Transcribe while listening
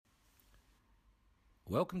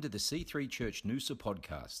Welcome to the C3 Church Noosa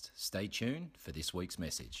podcast. Stay tuned for this week's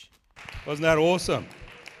message. Wasn't that awesome?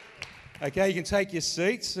 Okay, you can take your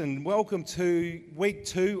seats and welcome to week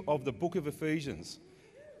 2 of the book of Ephesians.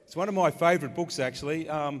 It's one of my favourite books, actually.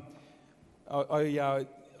 I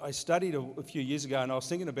studied a few years ago and I was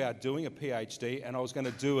thinking about doing a PhD, and I was going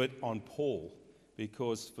to do it on Paul,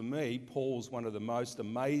 because for me, Paul's one of the most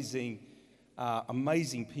amazing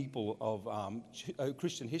people of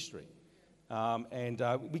Christian history.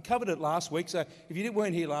 We covered it last week, so if you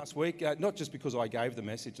weren't here last week, not just because I gave the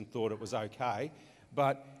message and thought it was okay,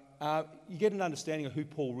 but you get an understanding of who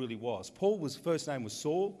Paul really was. Paul's first name was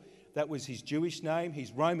Saul. That was his Jewish name.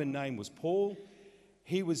 His Roman name was Paul.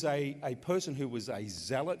 He was a person who was a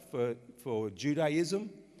zealot for Judaism,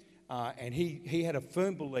 and he had a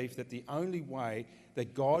firm belief that the only way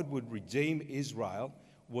that God would redeem Israel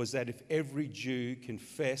was that if every Jew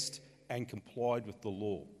confessed and complied with the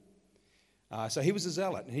law. So he was a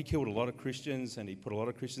zealot, and he killed a lot of Christians, and he put a lot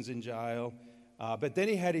of Christians in jail. But then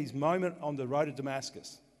he had his moment on the road to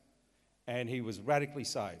Damascus, and he was radically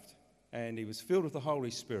saved, and he was filled with the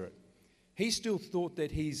Holy Spirit. He still thought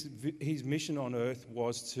that his mission on earth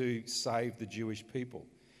was to save the Jewish people.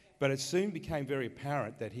 But it soon became very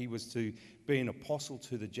apparent that he was to be an apostle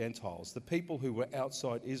to the Gentiles, the people who were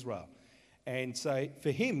outside Israel. And so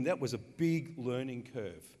for him, that was a big learning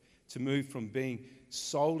curve, to move from being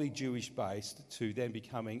solely Jewish-based to then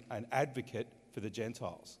becoming an advocate for the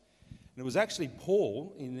Gentiles. And it was actually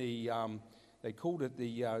Paul in they called it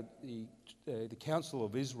the Council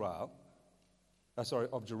of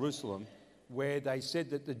of Jerusalem, where they said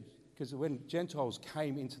that because when Gentiles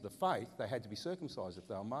came into the faith, they had to be circumcised if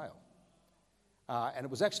they were male. And it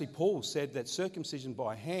was actually Paul said that circumcision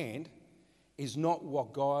by hand is not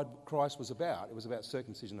what Christ was about. It was about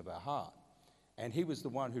circumcision of our heart. And he was the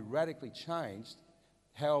one who radically changed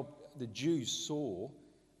how the Jews saw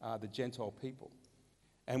the Gentile people.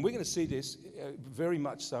 And we're going to see this very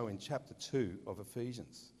much so in chapter 2 of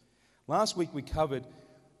Ephesians. Last week we covered,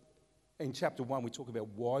 in chapter 1, we talked about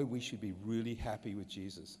why we should be really happy with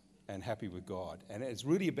Jesus and happy with God. And it's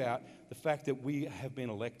really about the fact that we have been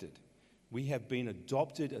elected. We have been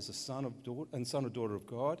adopted as a son or daughter of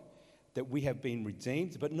God, that we have been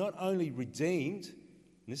redeemed, but not only redeemed.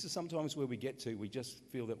 And this is sometimes where we get to, we just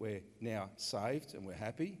feel that we're now saved and we're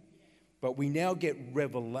happy, but we now get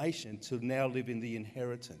revelation to now live in the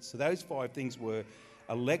inheritance. So those 5 things were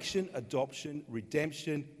election, adoption,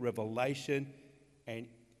 redemption, revelation, and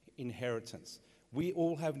inheritance. We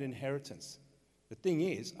all have an inheritance. The thing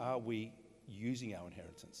is, are we using our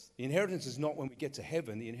inheritance? The inheritance is not when we get to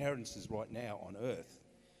heaven, the inheritance is right now on earth.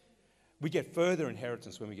 We get further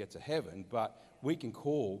inheritance when we get to heaven, but we can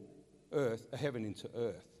call heaven into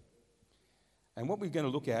earth. And what we're going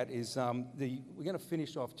to look at is we're going to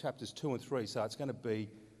finish off chapters 2 and 3. So it's going to be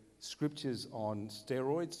scriptures on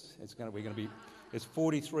steroids. It's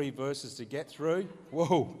 43 verses to get through.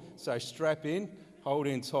 Whoa! So strap in, hold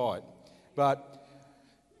in tight. But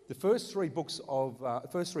the first 3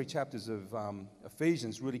 chapters of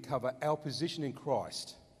Ephesians really cover our position in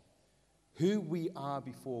Christ, who we are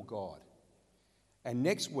before God. And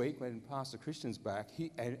next week, when Pastor Christian's back,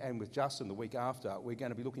 and with Justin the week after, we're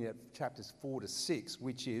going to be looking at chapters 4 to 6,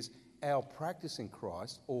 which is our practice in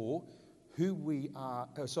Christ, or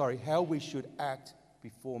how we should act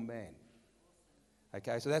before man.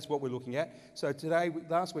 Okay, so that's what we're looking at. So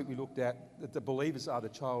last week we looked at that the believers are the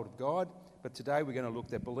child of God, but today we're going to look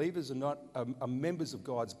that believers are members of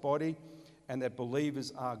God's body, and that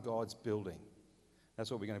believers are God's building.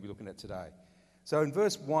 That's what we're going to be looking at today. So in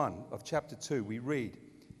verse 1 of chapter 2, we read,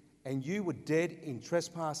 "And you were dead in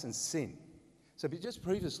trespass and sin." So just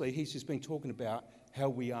previously, he's just been talking about how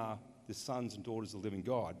we are the sons and daughters of the living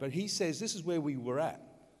God. But he says this is where we were at.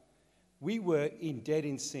 We were dead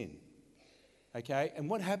in sin. Okay? And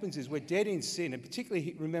what happens is we're dead in sin. And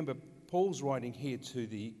particularly, remember, Paul's writing here to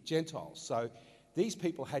the Gentiles. So these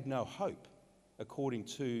people had no hope, according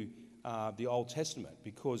to the Old Testament,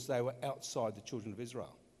 because they were outside the children of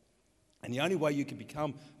Israel. And the only way you could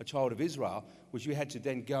become a child of Israel was you had to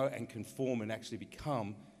then go and conform and actually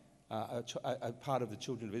become a part of the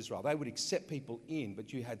children of Israel. They would accept people in,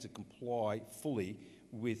 but you had to comply fully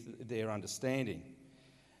with their understanding.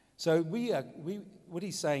 So what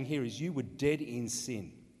he's saying here is you were dead in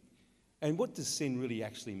sin. And what does sin really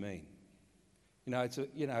actually mean?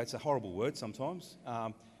 It's a horrible word sometimes.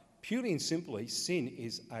 Purely and simply, sin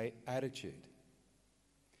is an attitude.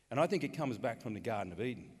 And I think it comes back from the Garden of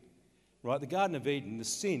Eden. Right, the Garden of Eden, the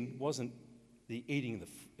sin wasn't the eating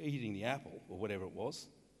the apple or whatever it was.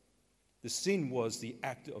 The sin was the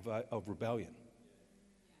act of rebellion.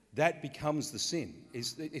 that becomes the sin.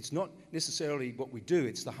 It's not necessarily what we do,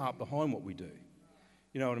 it's the heart behind what we do.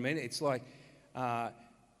 You know what I mean? It's like,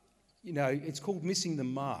 it's called missing the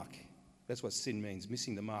mark. That's what sin means,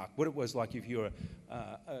 missing the mark. What it was like if you were,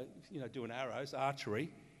 doing arrows,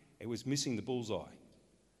 archery, it was missing the bullseye,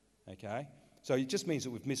 okay? So it just means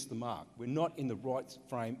that we've missed the mark. We're not in the right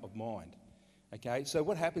frame of mind, okay? So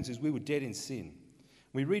what happens is we were dead in sin.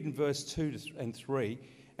 We read in verse 2 and 3,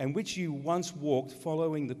 and which you once walked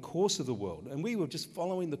following the course of the world. And we were just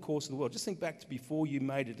following the course of the world. Just think back to before you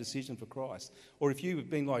made a decision for Christ. Or if you've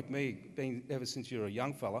been like me, been ever since you're a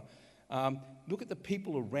young fella, look at the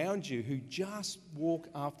people around you who just walk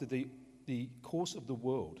after the course of the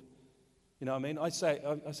world. You know what I mean? I say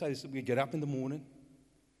this, we get up in the morning,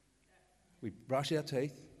 we brush our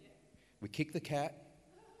teeth, we kick the cat,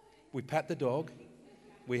 we pat the dog,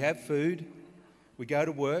 we have food, we go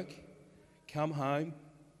to work, come home,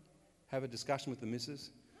 have a discussion with the missus,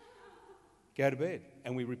 go to bed,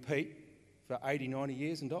 and we repeat for 80, 90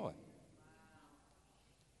 years and die.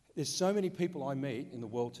 There's so many people I meet in the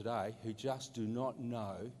world today who just do not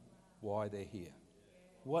know why they're here.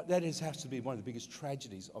 That has to be one of the biggest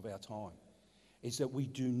tragedies of our time, is that we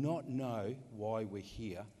do not know why we're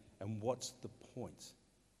here and what's the point.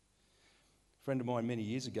 A friend of mine many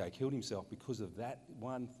years ago killed himself because of that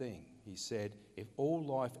one thing. He said, if all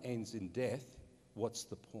life ends in death, what's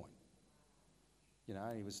the point?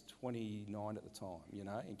 He was 29 at the time,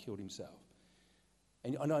 and killed himself.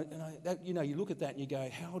 And you look at that and you go,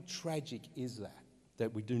 how tragic is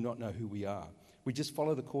that we do not know who we are? We just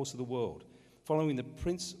follow the course of the world, following the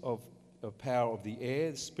prince of power of the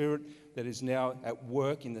air, the spirit that is now at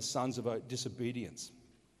work in the sons of disobedience.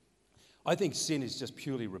 I think sin is just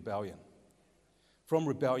purely rebellion. From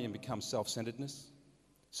rebellion becomes self-centeredness,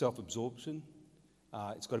 self-absorption.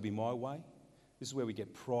 It's got to be my way. This is where we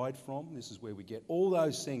get pride from. This is where we get all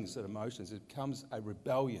those things, that emotions. It becomes a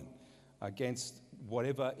rebellion against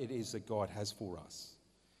whatever it is that God has for us.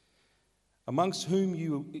 Amongst whom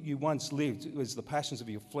you once lived was the passions of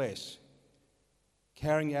your flesh,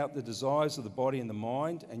 carrying out the desires of the body and the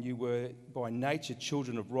mind, and you were by nature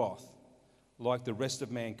children of wrath, like the rest of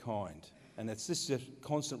mankind. And it's this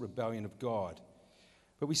constant rebellion of God.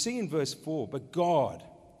 But we see in verse 4, but God,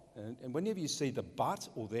 and whenever you see the but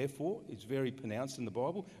or therefore, it's very pronounced in the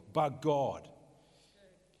Bible, but God,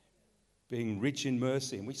 being rich in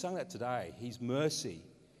mercy. And we sang that today. His mercy,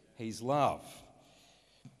 his love.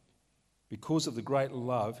 Because of the great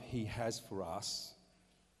love he has for us,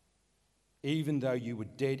 even though you were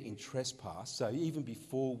dead in trespass, so even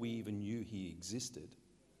before we even knew he existed,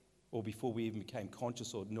 or before we even became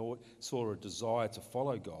conscious or saw a desire to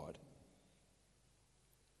follow God,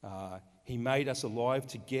 he made us alive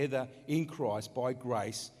together in Christ. By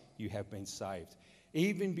grace you have been saved.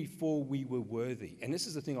 Even before we were worthy. And this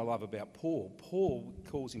is the thing I love about Paul. Paul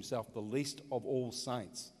calls himself the least of all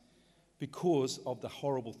saints because of the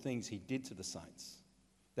horrible things he did to the saints.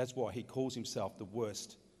 That's why he calls himself the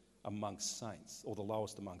worst amongst saints, or the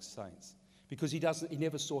lowest amongst saints. Because he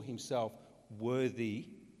never saw himself worthy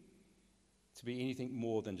to be anything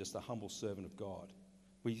more than just a humble servant of God.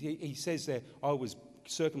 He says there, I was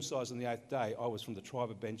circumcised on the 8th day, I was from the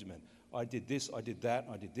tribe of Benjamin. I did this, I did that,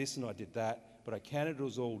 I did this and I did that, but I counted it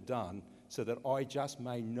was all done so that I just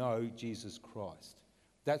may know Jesus Christ.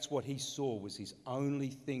 That's what he saw was his only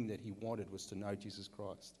thing that he wanted, was to know Jesus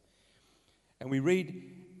Christ. And we read,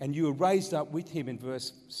 and you were raised up with him in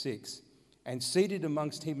verse 6, and seated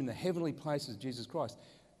amongst him in the heavenly places of Jesus Christ.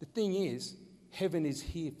 The thing is, heaven is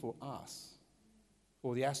here for us,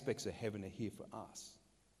 or the aspects of heaven are here for us.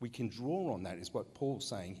 We can draw on that, is what Paul's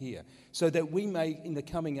saying here, so that we may, in the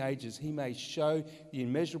coming ages, he may show the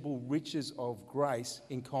immeasurable riches of grace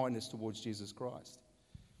in kindness towards Jesus Christ.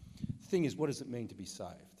 The thing is, what does it mean to be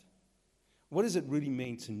saved? What does it really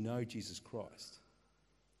mean to know Jesus Christ?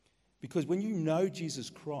 Because when you know Jesus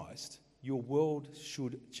Christ, your world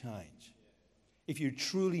should change. If you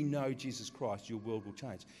truly know Jesus Christ, your world will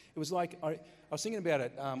change. It was like, I was thinking about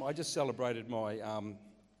it, I just celebrated my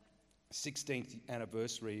 16th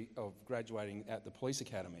anniversary of graduating at the police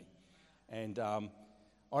academy. And I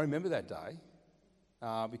remember that day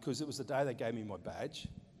because it was the day they gave me my badge.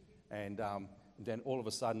 And then all of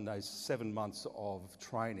a sudden, those 7 months of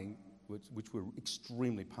training, which were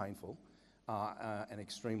extremely painful and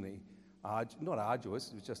extremely, not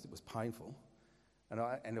arduous, it was painful.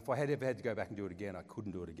 And if I had ever had to go back and do it again, I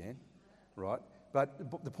couldn't do it again, right?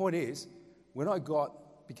 But the point is, when I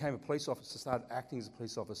became a police officer, started acting as a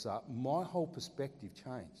police officer, my whole perspective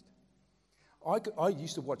changed. I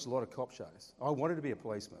used to watch a lot of cop shows. I wanted to be a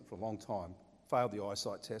policeman for a long time, failed the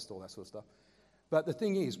eyesight test, all that sort of stuff. But the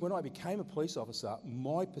thing is, when I became a police officer,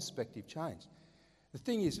 my perspective changed. The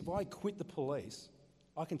thing is, if I quit the police,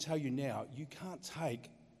 I can tell you now, you can't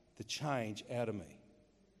take the change out of me.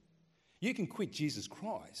 You can quit Jesus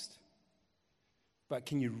Christ, but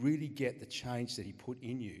can you really get the change that he put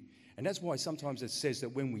in you? And that's why sometimes it says that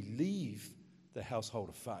when we leave the household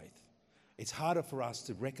of faith, it's harder for us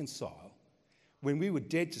to reconcile. When we were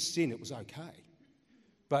dead to sin, it was okay.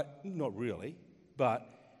 But not really. But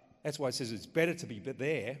that's why it says it's better to be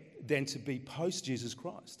there than to be post Jesus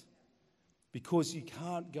Christ. Because you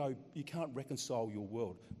can't reconcile your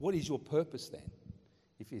world. What is your purpose then,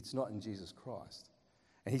 if it's not in Jesus Christ?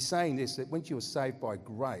 And he's saying this, that when you are saved by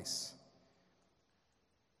grace,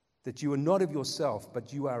 that you are not of yourself,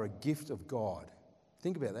 but you are a gift of God.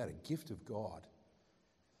 Think about that, a gift of God.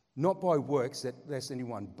 Not by works that lest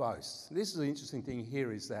anyone boasts. This is the interesting thing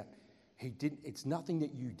here is that it's nothing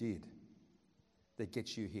that you did that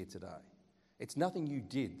gets you here today. It's nothing you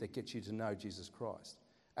did that gets you to know Jesus Christ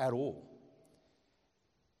at all.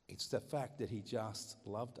 It's the fact that he just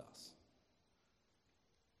loved us.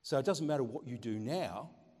 So it doesn't matter what you do now,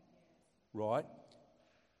 right?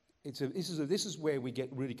 This is where we get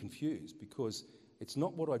really confused, because it's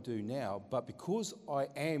not what I do now, but because I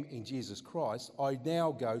am in Jesus Christ, I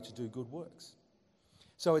now go to do good works.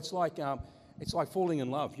 So it's like falling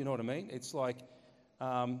in love, you know what I mean? It's like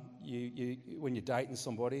you when you're dating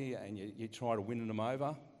somebody and you try to win them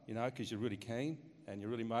over, you know, because you're really keen and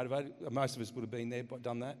you're really motivated. Most of us would have been there,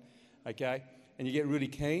 done that, okay? And you get really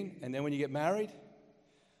keen, and then when you get married,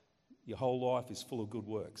 your whole life is full of good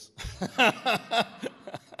works.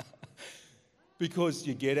 Because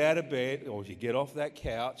you get out of bed, or you get off that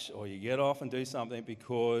couch, or you get off and do something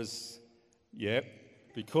because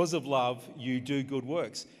of love, you do good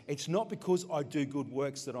works. It's not because I do good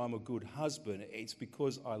works that I'm a good husband. It's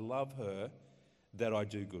because I love her that I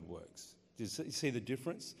do good works. Do you see the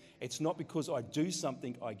difference? It's not because I do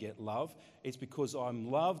something I get love. It's because I'm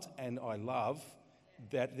loved and I love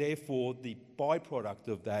that, therefore the byproduct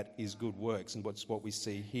of that is good works, and what's what we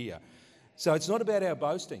see here. So it's not about our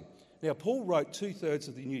boasting. Now, Paul wrote 2/3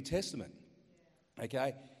 of the New Testament,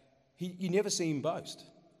 okay? You never see him boast.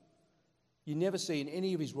 You never see in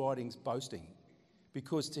any of his writings boasting,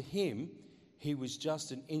 because to him, he was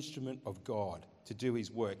just an instrument of God to do his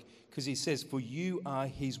work, because he says, for you are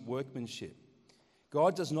his workmanship.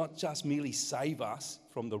 God does not just merely save us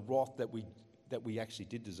from the wrath that we actually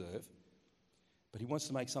did deserve, but he wants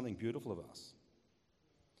to make something beautiful of us.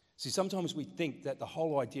 See, sometimes we think that the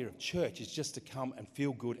whole idea of church is just to come and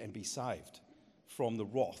feel good and be saved from the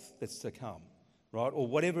wrath that's to come, right? Or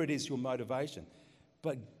whatever it is, your motivation.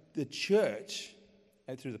 But the church,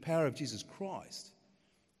 and through the power of Jesus Christ,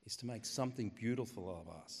 is to make something beautiful of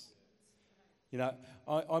us. You know,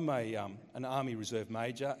 I'm an Army Reserve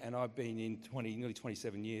Major, and I've been in nearly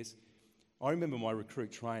 27 years. I remember my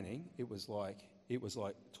recruit training. It was like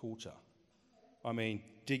torture. I mean,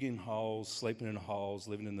 digging holes, sleeping in holes,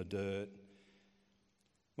 living in the dirt.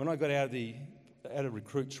 When I got out of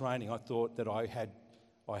recruit training, I thought that I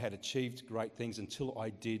had achieved great things until I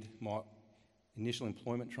did my initial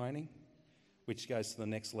employment training, which goes to the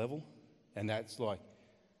next level, and that's like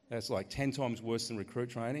 10 times worse than recruit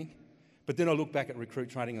training. But then I look back at recruit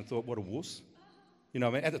training and thought, what a wuss. You know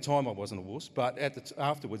what I mean? At the time I wasn't a wuss, but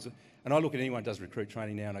afterwards, and I look at anyone who does recruit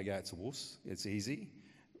training now and I go, it's a wuss, it's easy.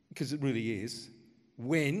 Because it really is,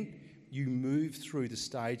 when you move through the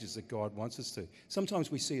stages that God wants us to.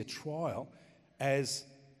 Sometimes we see a trial as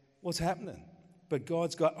what's happening. But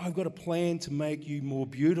I've got a plan to make you more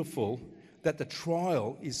beautiful, that the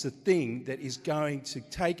trial is the thing that is going to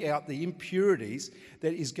take out the impurities,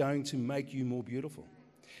 that is going to make you more beautiful,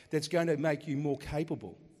 that's going to make you more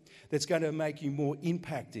capable, that's going to make you more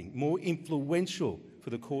impacting, more influential for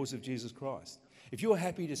the cause of Jesus Christ. If you're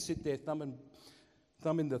happy to sit there thumb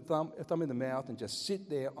in the mouth and just sit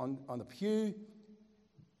there on the pew,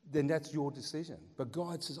 then that's your decision. But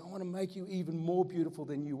God says, I want to make you even more beautiful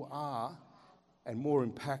than you are and more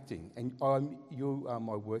impacting, and you are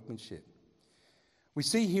my workmanship. We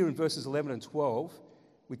see here in verses 11 and 12,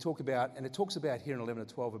 we talk about, and it talks about here in 11 and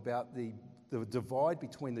 12 about the divide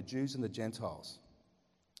between the Jews and the Gentiles.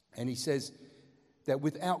 And he says that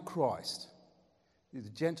without Christ, the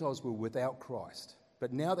Gentiles were without Christ.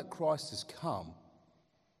 But now that Christ has come,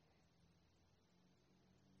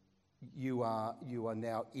 you are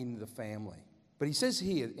now in the family. But he says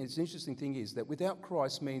here, and it's an interesting thing is that without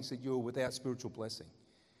Christ means that you're without spiritual blessing.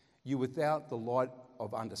 You're without the light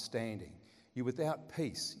of understanding. You're without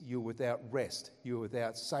peace. You're without rest. You're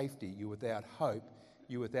without safety. You're without hope.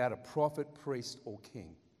 You're without a prophet, priest, or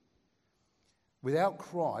king. Without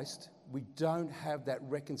Christ, we don't have that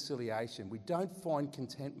reconciliation. We don't find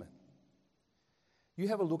contentment. You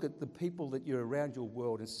have a look at the people that you're around your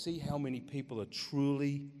world and see how many people are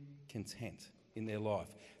truly content in their life.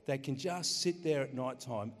 They can just sit there at night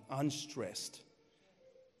time unstressed.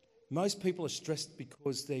 Most people are stressed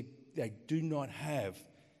because they do not have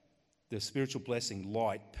the spiritual blessing,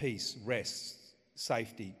 light, peace, rest,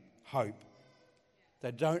 safety, hope.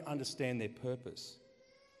 They don't understand their purpose.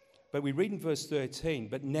 But we read in verse 13,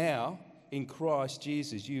 but now in Christ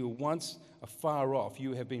Jesus, you were once afar off,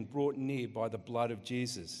 you have been brought near by the blood of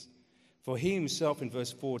Jesus. For he himself, in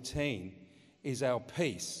verse 14, is our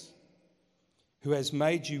peace, who has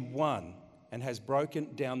made you one and has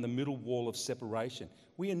broken down the middle wall of separation.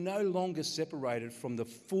 We are no longer separated from the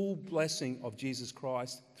full blessing of Jesus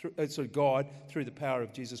Christ, God, through the power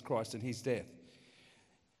of Jesus Christ and his death.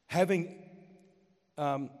 Having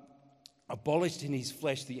abolished in his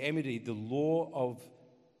flesh the enmity, the law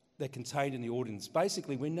that contained in the ordinance.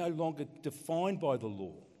 Basically, we're no longer defined by the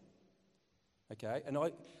law. Okay, and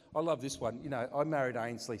I love this one. You know, I married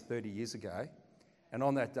Ainsley 30 years ago, and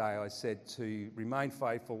on that day I said to remain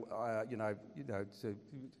faithful, to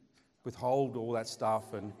withhold all that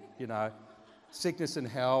stuff and, sickness and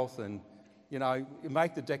health and,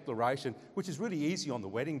 make the declaration, which is really easy on the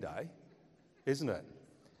wedding day, isn't it?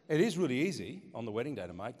 It is really easy on the wedding day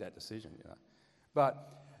to make that decision,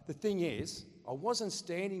 But the thing is, I wasn't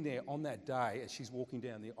standing there on that day as she's walking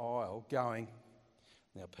down the aisle going,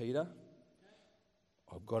 now, Peter,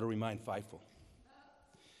 I've got to remain faithful.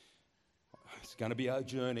 It's going to be a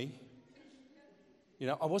journey.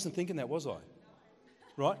 I wasn't thinking that, was I?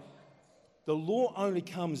 Right? The law only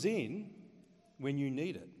comes in when you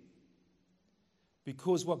need it.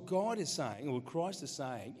 Because what God is saying, or what Christ is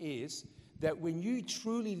saying, is that when you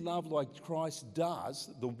truly love like Christ does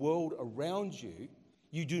the world around you,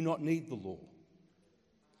 you do not need the law.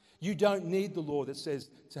 You don't need the law that says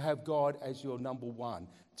to have God as your number one,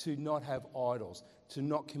 to not have idols, to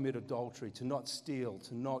not commit adultery, to not steal,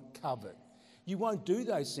 to not covet. You won't do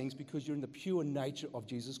those things because you're in the pure nature of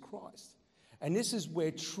Jesus Christ. And this is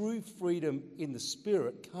where true freedom in the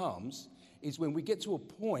Spirit comes, is when we get to a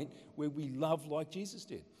point where we love like Jesus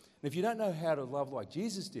did. And if you don't know how to love like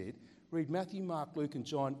Jesus did, read Matthew, Mark, Luke, and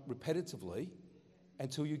John repetitively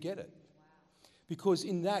until you get it. Because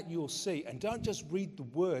in that you'll see, and don't just read the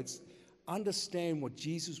words, understand what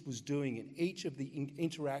Jesus was doing in each of the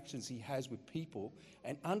interactions he has with people,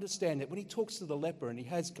 and understand that when he talks to the leper and he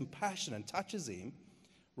has compassion and touches him,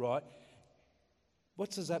 right,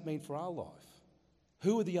 what does that mean for our life?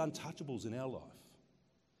 Who are the untouchables in our life?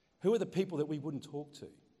 Who are the people that we wouldn't talk to?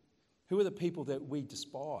 Who are the people that we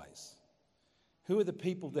despise? Who are the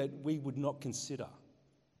people that we would not consider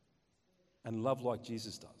and love like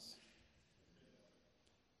Jesus does?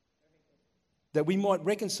 That we might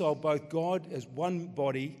reconcile both God as one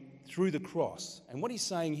body through the cross. And what he's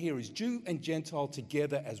saying here is Jew and Gentile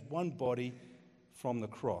together as one body from the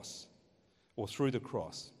cross, or through the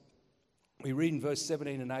cross. We read in verse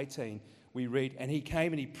 17 and 18, we read, and he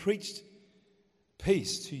came and he preached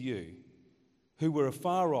peace to you who were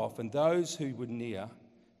afar off and those who were near,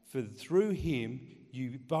 for through him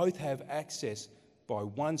you both have access by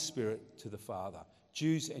one Spirit to the Father,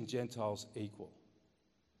 Jews and Gentiles equal.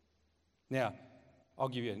 Now, I'll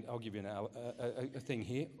give you a thing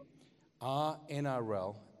here. Are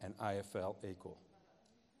NRL and AFL equal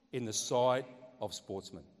in the sight of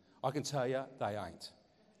sportsmen? I can tell you they ain't.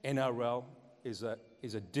 NRL is a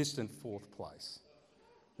distant fourth place,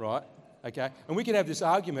 right? Okay, and we could have this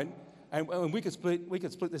argument, and we could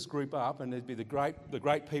split this group up, and there'd be the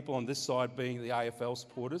great people on this side being the AFL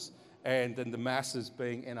supporters, and then the masses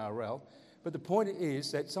being NRL. But the point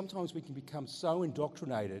is that sometimes we can become so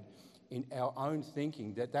indoctrinated in our own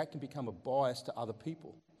thinking that can become a bias to other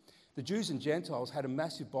people. The Jews and Gentiles had a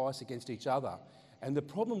massive bias against each other, and the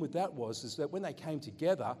problem with that is that when they came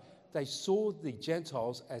together, they saw the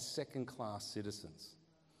Gentiles as second-class citizens.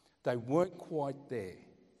 They weren't quite there.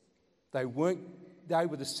 They were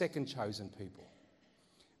the second chosen people.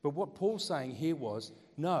 But what Paul's saying here was,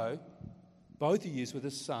 no, both of you were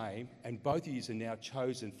the same, and both of you are now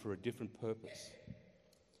chosen for a different purpose.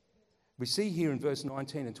 We see here in verse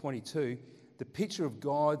 19 and 22 the picture of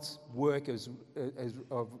God's work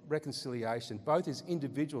of reconciliation, both as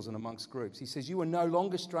individuals and amongst groups. He says, you are no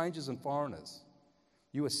longer strangers and foreigners.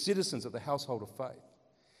 You are citizens of the household of faith.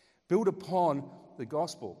 Build upon the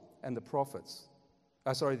gospel and the prophets.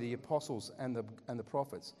 The apostles and the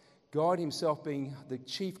prophets. God himself being the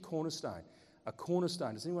chief cornerstone. A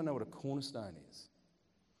cornerstone. Does anyone know what a cornerstone is?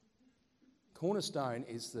 Cornerstone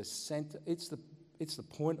is the center. It's the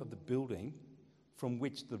point of the building from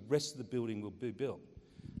which the rest of the building will be built.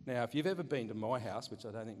 Now, if you've ever been to my house, which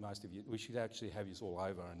I don't think most of you, we should actually have you all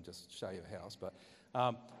over and just show you a house, but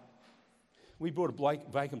we bought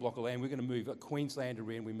a vacant block of land. We're going to move a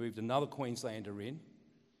Queenslander in. We moved another Queenslander in.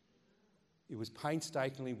 It was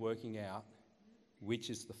painstakingly working out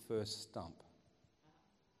which is the first stump.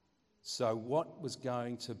 So what was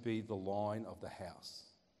going to be the line of the house?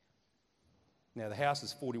 Now, the house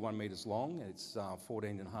is 41 metres long, and it's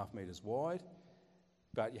 14 and a half metres wide,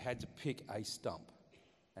 but you had to pick a stump,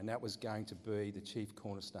 and that was going to be the chief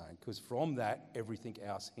cornerstone, because from that, everything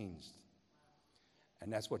else hinged.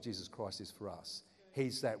 And that's what Jesus Christ is for us.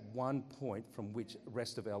 He's that one point from which the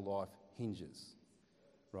rest of our life hinges,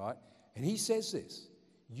 right? And he says this,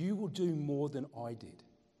 you will do more than I did.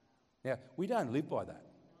 Now, we don't live by that.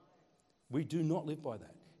 We do not live by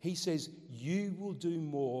that. He says, you will do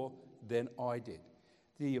more than I did.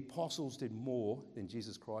 The apostles did more than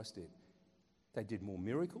Jesus Christ did. They did more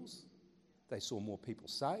miracles. They saw more people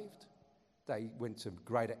saved. They went to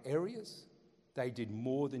greater areas. They did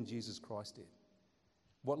more than Jesus Christ did.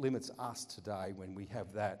 What limits us today when we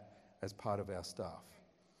have that as part of our staff?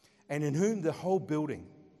 And in whom the whole building,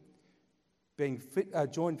 being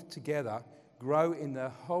joined together, grow in the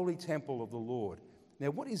holy temple of the Lord. Now,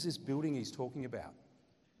 what is this building he's talking about?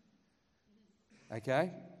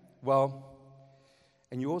 Okay? Well,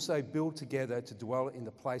 and you also build together to dwell in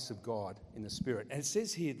the place of God in the Spirit. And it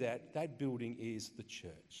says here that that building is the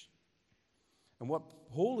church. And what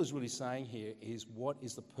Paul is really saying here is, what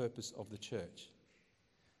is the purpose of the church?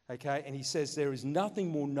 Okay, and he says there is nothing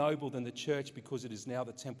more noble than the church because it is now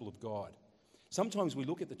the temple of God. Sometimes we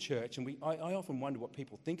look at the church and I often wonder what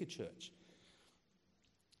people think of church.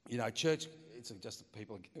 You know, church, it's just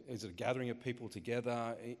people. Is it a gathering of people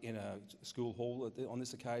together in a school hall on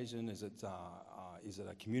this occasion? Is it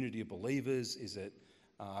a community of believers? Is it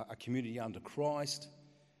a community under Christ?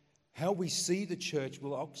 How we see the church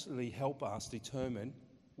will actually help us determine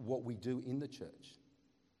what we do in the church.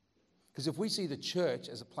 Because if we see the church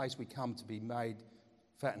as a place we come to be made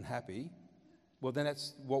fat and happy, well, then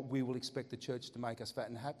that's what we will expect the church to make us fat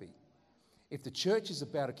and happy. If the church is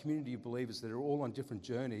about a community of believers that are all on different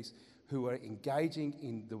journeys, who are engaging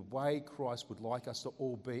in the way Christ would like us to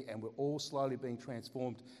all be, and we're all slowly being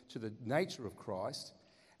transformed to the nature of Christ,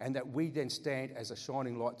 and that we then stand as a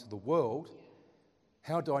shining light to the world,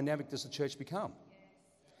 how dynamic does the church become?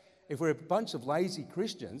 If we're a bunch of lazy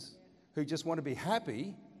Christians who just want to be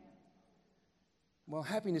happy, well,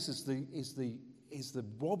 happiness is the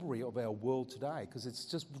robbery of our world today, because it's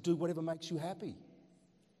just do whatever makes you happy.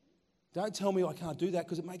 Don't tell me I can't do that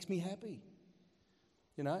because it makes me happy.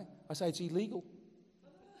 You know, I say it's illegal,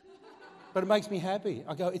 but it makes me happy.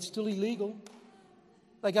 I go, it's still illegal.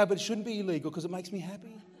 They go, but it shouldn't be illegal because it makes me happy.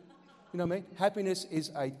 You know what I mean? Happiness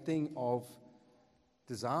is a thing of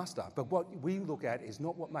disaster. But what we look at is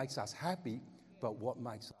not what makes us happy, but what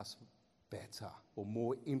makes us better or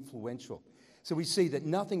more influential. So we see that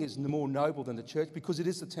nothing is more noble than the church because it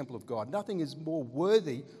is the temple of God. Nothing is more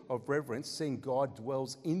worthy of reverence, seeing God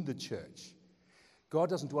dwells in the church. God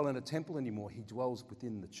doesn't dwell in a temple anymore. He dwells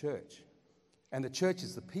within the church. And the church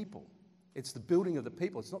is the people. It's the building of the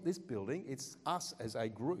people. It's not this building. It's us as a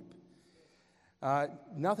group.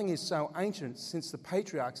 Nothing is so ancient since the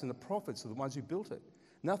patriarchs and the prophets are the ones who built it.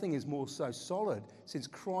 Nothing is more so solid since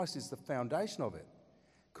Christ is the foundation of it.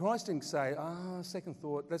 Christ didn't say, second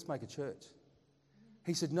thought, let's make a church.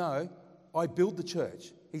 He said, no, I build the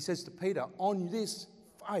church. He says to Peter, on this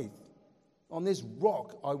faith, on this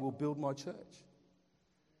rock, I will build my church.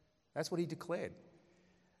 That's what he declared.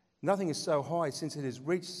 Nothing is so high since it has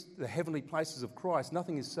reached the heavenly places of Christ.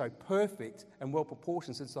 Nothing is so perfect and well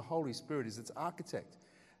proportioned since the Holy Spirit is its architect.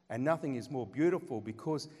 And nothing is more beautiful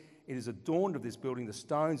because it is adorned of this building, the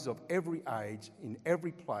stones of every age, in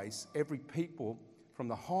every place, every people, from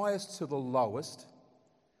the highest to the lowest,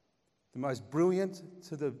 the most brilliant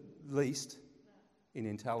to the least in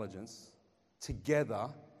intelligence, together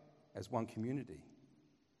as one community.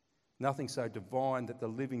 Nothing so divine that the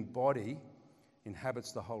living body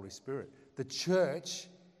inhabits the Holy Spirit. The church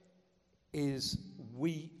is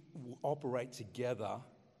we operate together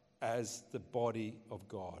as the body of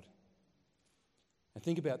God. And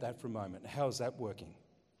think about that for a moment. How is that working?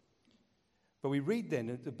 But we read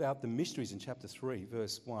then about the mysteries in chapter 3,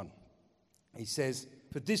 verse 1. He says,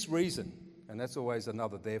 for this reason, and that's always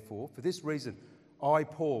another therefore, for this reason, I,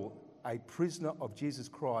 Paul, a prisoner of Jesus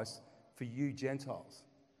Christ, for you Gentiles.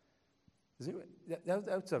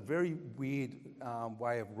 That's a very weird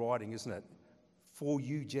way of writing, isn't it? For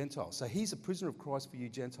you Gentiles. So he's a prisoner of Christ for you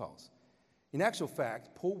Gentiles. In actual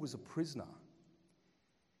fact, Paul was a prisoner.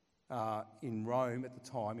 in Rome at the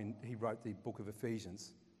time, and he wrote the book of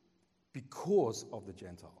Ephesians, because of the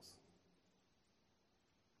Gentiles.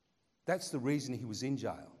 That's the reason he was in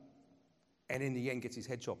jail, and in the end gets his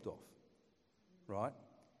head chopped off, right?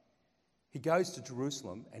 He goes to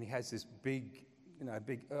Jerusalem, and he has this big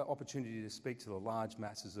opportunity to speak to the large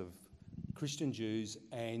masses of Christian Jews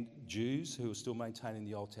and Jews who are still maintaining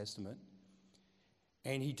the Old Testament.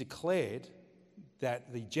 And he declared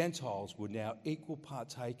that the Gentiles were now equal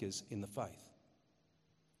partakers in the faith.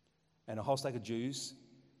 And a whole stack of Jews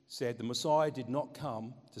said the Messiah did not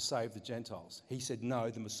come to save the Gentiles. He said, no,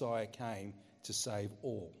 the Messiah came to save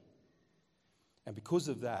all. And because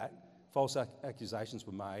of that, false accusations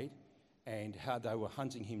were made, and how they were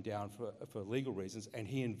hunting him down for legal reasons. And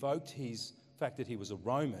he invoked his fact that he was a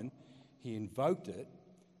Roman, he invoked it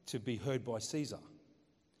to be heard by Caesar.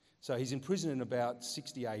 So he's in prison in about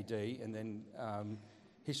 60 AD, and then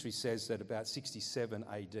history says that about 67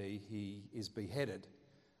 AD he is beheaded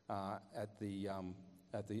after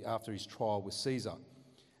his trial with Caesar.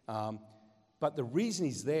 But the reason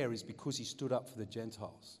he's there is because he stood up for the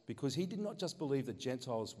Gentiles, because he did not just believe that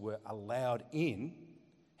Gentiles were allowed in,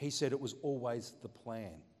 he said it was always the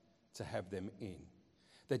plan to have them in.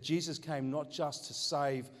 That Jesus came not just to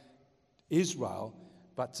save Israel,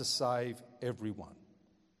 but to save everyone.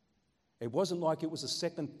 It wasn't like it was a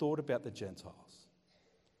second thought about the Gentiles.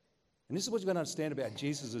 And this is what you've got to understand about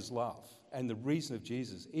Jesus' love. And the reason of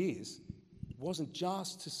Jesus is, it wasn't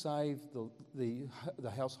just to save the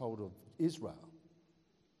household of Israel,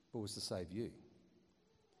 but was to save you.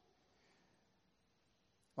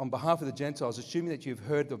 On behalf of the Gentiles, assuming that you've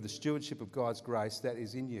heard of the stewardship of God's grace that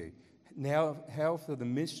is in you, now how for the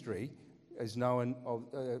mystery is known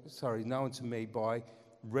to me by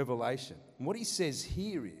revelation. And what he says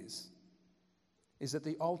here is that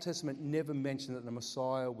the Old Testament never mentioned that the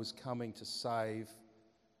Messiah was coming to save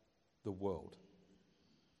the world.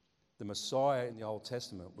 The Messiah in the Old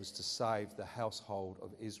Testament was to save the household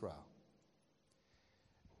of Israel.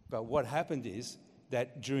 But what happened is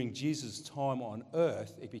that during Jesus' time on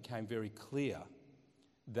earth, it became very clear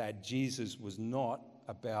that Jesus was not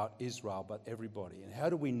about Israel, but everybody. And how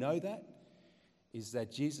do we know that? Is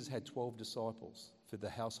that Jesus had 12 disciples for the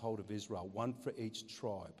household of Israel, one for each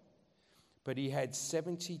tribe. But he had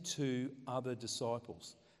 72 other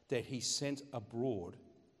disciples that he sent abroad.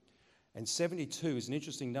 And 72 is an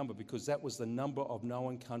interesting number because that was the number of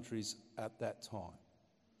known countries at that time,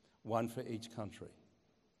 one for each country.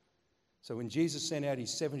 So when Jesus sent out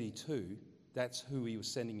his 72, that's who he was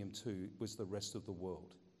sending them to, was the rest of the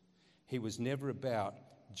world. He was never about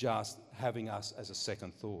just having us as a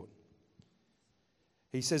second thought.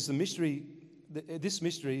 He says this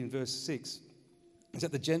mystery in verse 6 is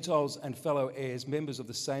that the Gentiles and fellow heirs, members of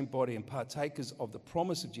the same body and partakers of the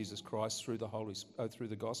promise of Jesus Christ through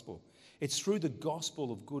the gospel. It's through the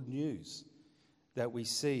gospel of good news that we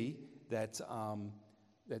see that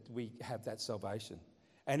we have that salvation.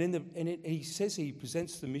 And he says he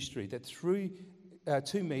presents the mystery that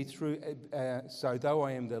so though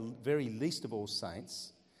I am the very least of all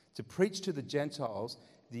saints, to preach to the Gentiles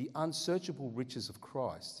the unsearchable riches of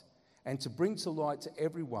Christ, and to bring to light to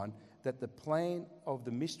everyone that the plan of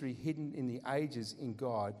the mystery hidden in the ages in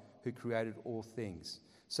God who created all things.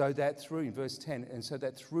 So that through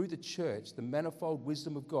the church, the manifold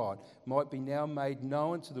wisdom of God might be now made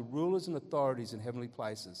known to the rulers and authorities in heavenly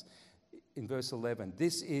places. In verse 11,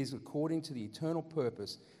 this is according to the eternal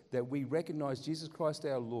purpose that we recognize Jesus Christ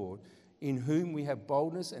our Lord, in whom we have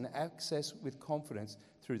boldness and access with confidence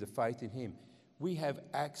through the faith in him. We have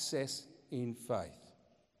access in faith.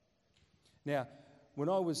 Now, when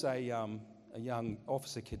I was a young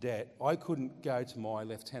officer cadet, I couldn't go to my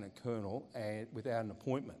lieutenant colonel without an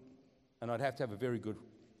appointment, and I'd have to have a very good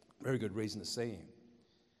reason to see him,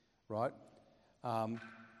 right?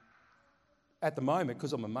 At the moment,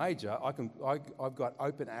 because I'm a major, I've got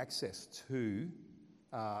open access to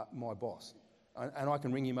my boss, and I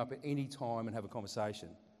can ring him up at any time and have a conversation.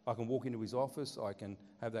 I can walk into his office, I can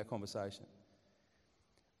have that conversation.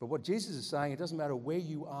 But what Jesus is saying, it doesn't matter where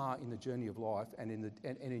you are in the journey of life and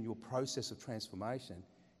in your process of transformation,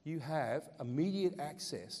 you have immediate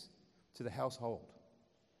access to the household.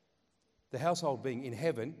 The household being in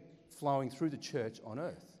heaven, flowing through the church on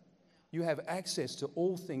earth. You have access to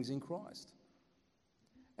all things in Christ.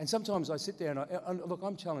 And sometimes I sit there and look,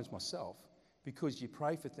 I'm challenged myself because you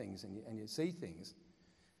pray for things and you see things.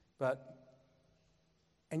 But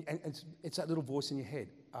it's that little voice in your head.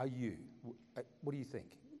 Are you? What do you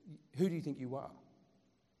think? Who do you think you are?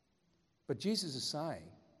 But Jesus is saying,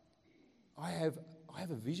 I have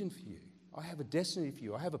a vision for you. I have a destiny for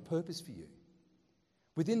you. I have a purpose for you.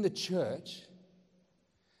 Within the church,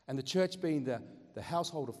 And the church being the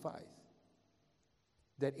household of faith,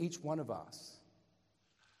 that each one of us,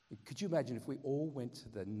 could you imagine if we all went to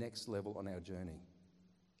the next level on our journey,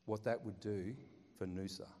 what that would do for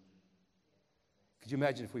Noosa? Could you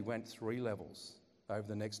imagine if we went 3 levels over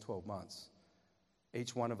the next 12 months?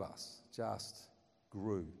 Each one of us just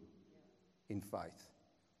grew in faith,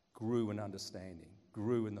 grew in understanding,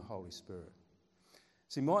 grew in the Holy Spirit.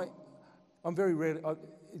 See, I'm very rarely,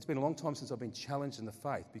 it's been a long time since I've been challenged in the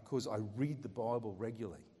faith because I read the Bible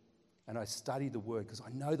regularly and I study the Word because I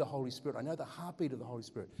know the Holy Spirit. I know the heartbeat of the Holy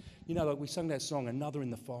Spirit. You know, like we sung that song, Another in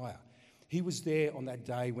the Fire. He was there on that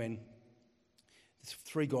day when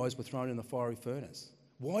 3 guys were thrown in the fiery furnace.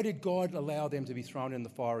 Why did God allow them to be thrown in the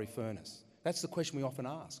fiery furnace? That's the question we often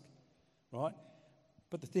ask, right?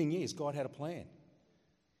 But the thing is, God had a plan.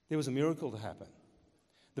 There was a miracle to happen.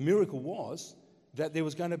 The miracle was that there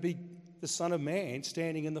was going to be the Son of Man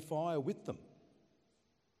standing in the fire with them.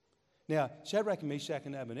 Now, Shadrach, Meshach,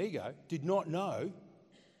 and Abednego did not know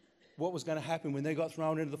what was going to happen when they got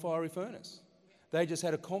thrown into the fiery furnace. They just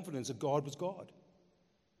had a confidence that God was God.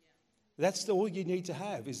 That's all you need to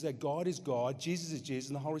have, is that God is God, Jesus is Jesus,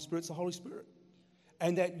 and the Holy Spirit's the Holy Spirit.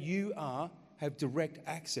 And that you have direct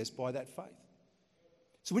access by that faith.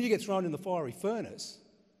 So when you get thrown in the fiery furnace,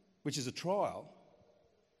 which is a trial,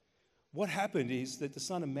 what happened is that the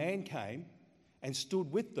Son of Man came and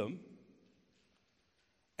stood with them.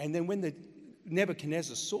 And then when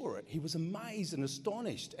Nebuchadnezzar saw it, he was amazed and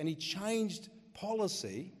astonished, and he changed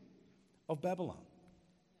policy of Babylon.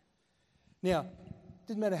 Now, it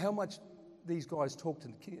didn't matter how much these guys talked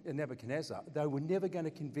to Nebuchadnezzar, they were never going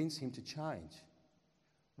to convince him to change.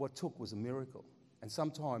 What took was a miracle. And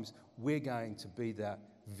sometimes we're going to be the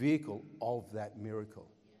vehicle of that miracle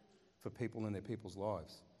for people in their people's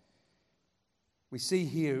lives. We see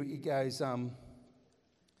here, he goes,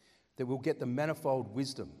 that we'll get the manifold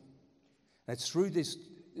wisdom. And it's through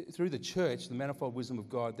the church, the manifold wisdom of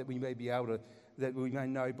God, that we may be able to, that we may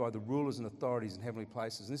know by the rulers and authorities in heavenly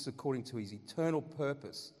places. And this is according to his eternal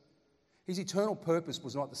purpose. His eternal purpose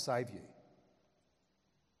was not to save you.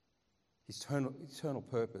 His eternal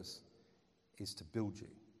purpose is to build you.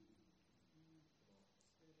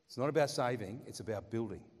 It's not about saving, it's about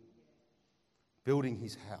building. Building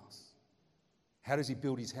his house. How does he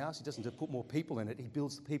build his house? He doesn't just put more people in it, he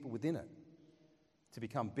builds the people within it to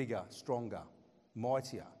become bigger, stronger,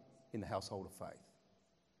 mightier in the household of faith.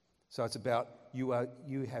 So it's about you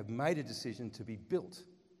have made a decision to be built,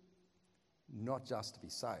 not just to be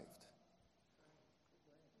saved.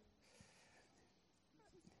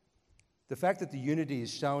 The fact that the unity is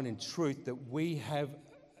shown in truth, that we have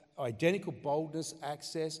identical boldness,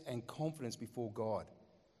 access, and confidence before God.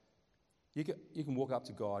 You can walk up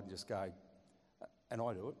to God and just go, and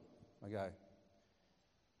I do it. I go,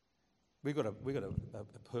 we got a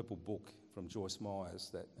purple book from Joyce Myers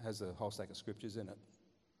that has a whole stack of scriptures in it.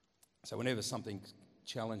 So whenever something's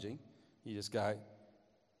challenging, you just go,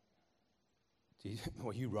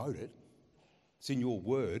 well, you wrote it. It's in your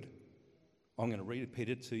word. I'm going to repeat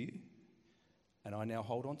it to you. And I now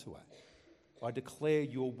hold on to it. I declare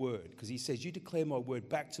your word. Because he says, you declare my word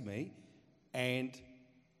back to me. And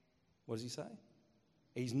what does he say?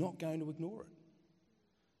 He's not going to ignore it.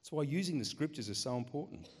 That's why using the scriptures is so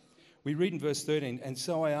important. We read in verse 13, and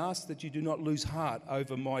so I ask that you do not lose heart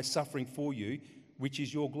over my suffering for you, which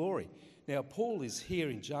is your glory. Now, Paul is here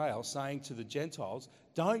in jail saying to the Gentiles,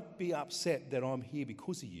 don't be upset that I'm here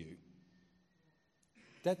because of you.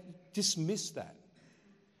 Dismiss that.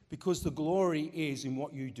 Because the glory is in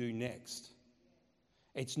what you do next.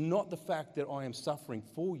 It's not the fact that I am suffering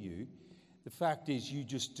for you. The fact is you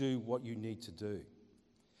just do what you need to do.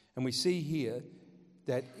 And we see here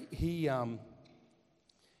that he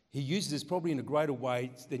uses this probably in a greater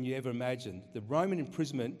way than you ever imagined. The Roman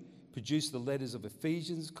imprisonment produced the letters of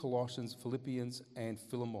Ephesians, Colossians, Philippians, and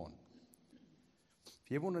Philemon.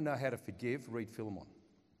 If you ever want to know how to forgive, read Philemon.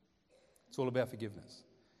 It's all about forgiveness.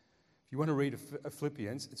 If you want to read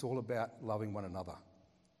Philippians, it's all about loving one another.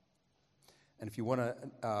 And if you want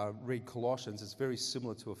to read Colossians, it's very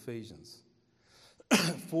similar to Ephesians.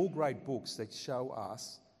 4 great books that show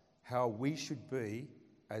us how we should be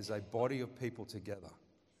as a body of people together.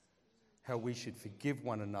 How we should forgive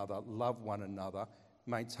one another, love one another,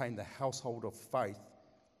 maintain the household of faith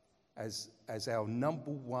as our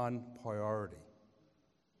number one priority.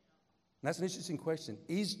 And that's an interesting question.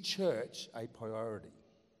 Is church a priority?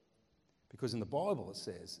 Because in the Bible it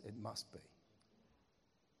says it must be.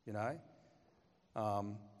 You know?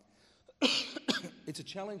 It's a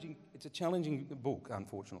challenging book,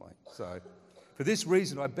 unfortunately. So, for this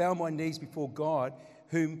reason, I bow my knees before God,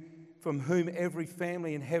 whom from whom every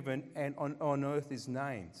family in heaven and on earth is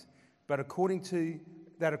named. But according to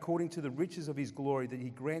the riches of his glory that he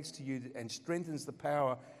grants to you and strengthens the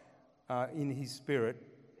power in his Spirit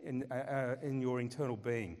in your internal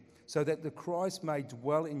being, so that the Christ may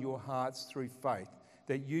dwell in your hearts through faith,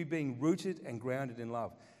 that you being rooted and grounded in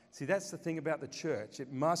love. See, that's the thing about the church.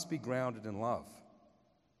 It must be grounded in love.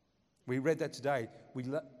 We read that today. We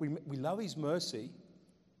love his mercy.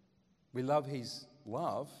 We love his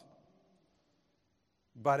love.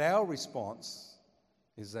 But our response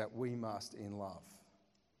is that we must in love.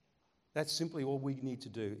 That's simply all we need to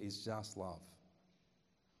do, is just love.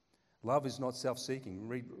 Love is not self-seeking.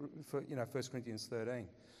 Read 1 Corinthians 13.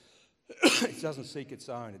 It doesn't seek its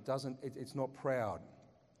own. It's not proud.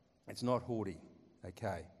 It's not haughty.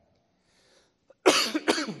 Okay.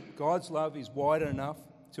 God's love is wide enough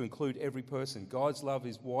to include every person. God's love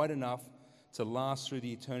is wide enough to last through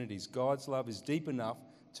the eternities. God's love is deep enough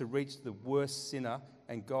to reach the worst sinner,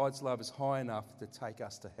 and God's love is high enough to take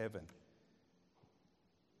us to heaven.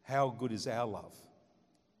 How good is our love?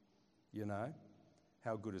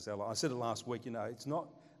 How good is our love? I said it last week, it's not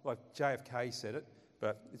like JFK said it,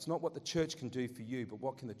 but it's not what the church can do for you, but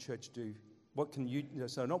what can the church do? What can you,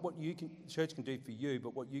 so not what the church can do for you,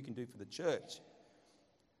 but what you can do for the church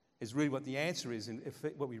is really what the answer is in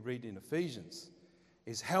what we read in Ephesians,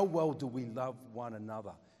 is how well do we love one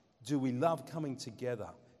another? Do we love coming together?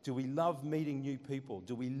 Do we love meeting new people?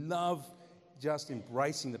 Do we love just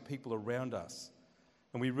embracing the people around us?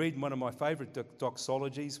 And we read one of my favourite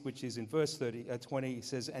doxologies, which is in verse 20, it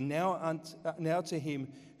says, "And now to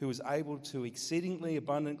him who is able to exceedingly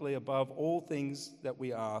abundantly above all things that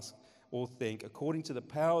we ask or think, according to the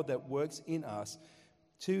power that works in us,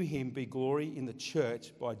 to him be glory in the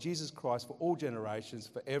church by Jesus Christ for all generations,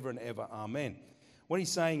 forever and ever. Amen." What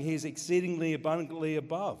he's saying here is exceedingly abundantly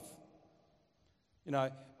above.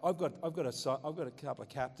 I've got a couple of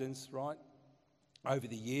captains, right, over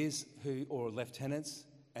the years or lieutenants,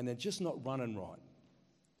 and they're just not running right.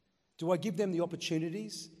 Do I give them the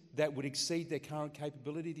opportunities that would exceed their current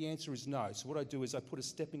capability? The answer is no. So what I do is I put a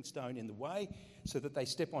stepping stone in the way so that they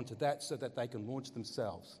step onto that so that they can launch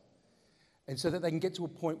themselves. And so that they can get to a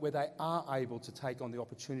point where they are able to take on the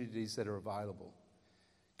opportunities that are available.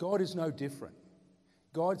 God is no different.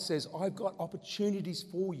 God says, I've got opportunities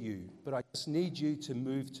for you, but I just need you to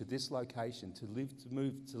move to this location, to live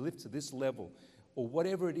to this level, or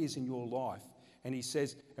whatever it is in your life. And he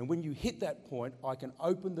says, and when you hit that point, I can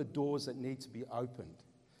open the doors that need to be opened.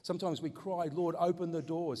 Sometimes we cry, Lord, open the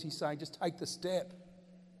doors. He's saying, just take the step.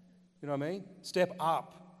 You know what I mean? Step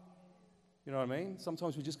up. You know what I mean?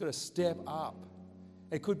 Sometimes we just got to step up.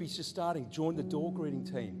 It could be just starting, join the door greeting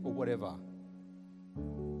team or whatever.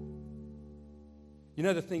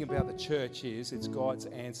 The thing about the church is it's God's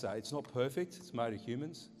answer. It's not perfect. It's made of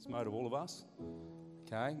humans. It's made of all of us.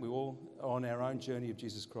 Okay? We're all on our own journey of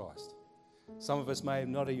Jesus Christ. Some of us may have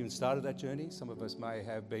not even started that journey. Some of us may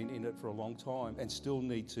have been in it for a long time and still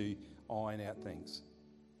need to iron out things.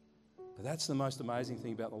 But that's the most amazing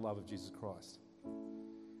thing about the love of Jesus Christ.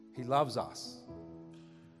 He loves us.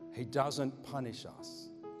 He doesn't punish us.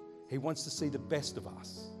 He wants to see the best of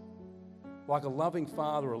us. Like a loving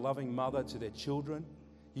father or a loving mother to their children,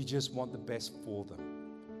 you just want the best for them.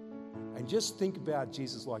 And just think about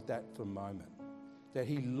Jesus like that for a moment. That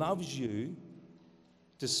he loves you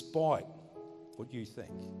despite what you think.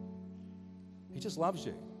 He just loves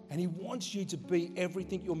you. And he wants you to be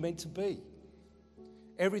everything you're meant to be.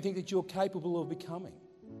 Everything that you're capable of becoming.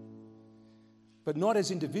 But not as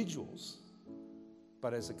individuals,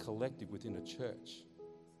 but as a collective within a church.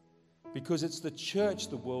 Because it's the church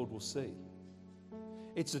the world will see.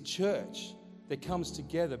 It's a church that comes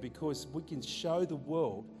together because we can show the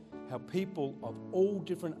world how people of all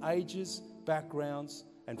different ages, backgrounds,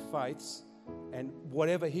 and faiths, and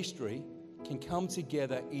whatever history, can come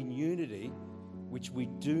together in unity, which we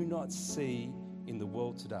do not see in the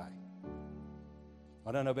world today.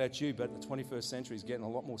 I don't know about you, but the 21st century is getting a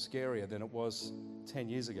lot more scarier than it was 10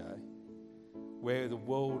 years ago, where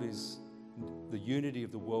the unity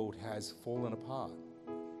of the world has fallen apart.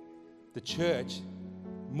 The church,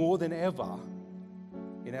 more than ever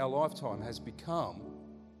in our lifetime, has become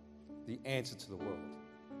the answer to the world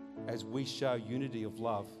as we show unity of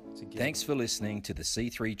love together. Thanks for listening to the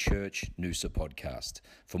C3 Church Noosa podcast.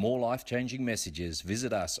 For more life-changing messages,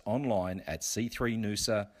 visit us online at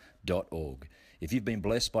c3noosa.org. If you've been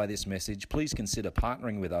blessed by this message, please consider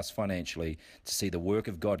partnering with us financially to see the work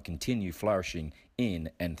of God continue flourishing in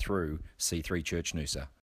and through C3 Church Noosa.